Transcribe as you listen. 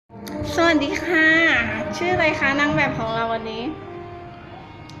สวัสดีค่ะชื่ออะไรคะนางแบบของเราวันนี้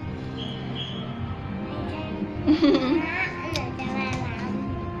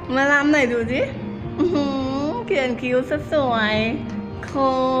มาลำหน่อยดูสิเขียนคิ้วสวยโค้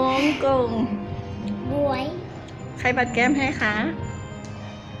งกลมบวยใครปัดแก้มให้คะ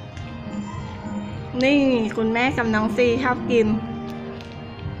นี่คุณแม่กับน้องซีชอบกิน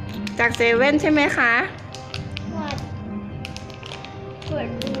จากเซเว่นใช่ไหมคะขวด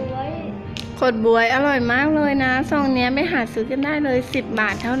บวยขวดบวยอร่อยมากเลยนะซองเนี้ยไม่หาซื้อกันได้เลย10 บา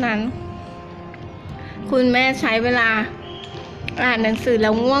ทเท่านั้นคุณแม่ใช้เวลาอ่านหนังสือแล้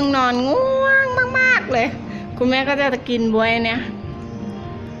วง่วงนอนง่วงมากๆเลยคุณแม่ก็จะกินบวยเนี่ย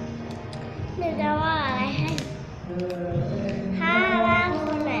หนูจะว่าอะไรให้ถ้าว่าค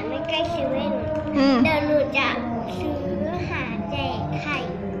นไหนไม่ใกล้เซเว่นเดี๋ยวหนูจะซื้อหาแจกไข่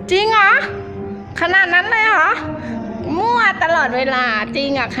จริงเหรอขนาดนั้นเลยเหรอมั่วตลอดเวลาจริง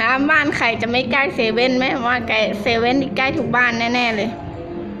อะคะบ้านใครจะไม่ใกล้เซเว่นไหมว่าใกล้เซเว่นใกล้ทุกบ้านแน่ๆเลย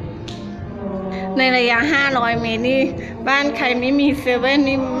ในระยะ500 เมตรนี่บ้านใครไม่มีเซเว่น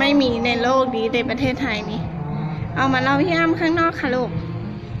นี่ไม่มีในโลกนี้ในประเทศไทยนี่เอามาเล่าพี่อ้ำข้างนอกค่ะลูก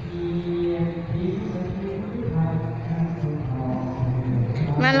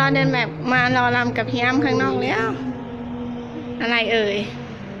มารอเดินแบบมารอรำกับพี่อ้ำข้างนอกแล้วอะไรเอ่ย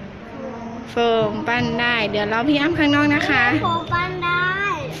โฟมปั้นได้เดี๋ยวรอพี่อ้ำข้างนอกนะคะโฟมปั้นได้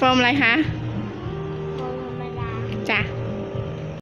โฟมอะไรคะโฟมธรรมดาจ้ะ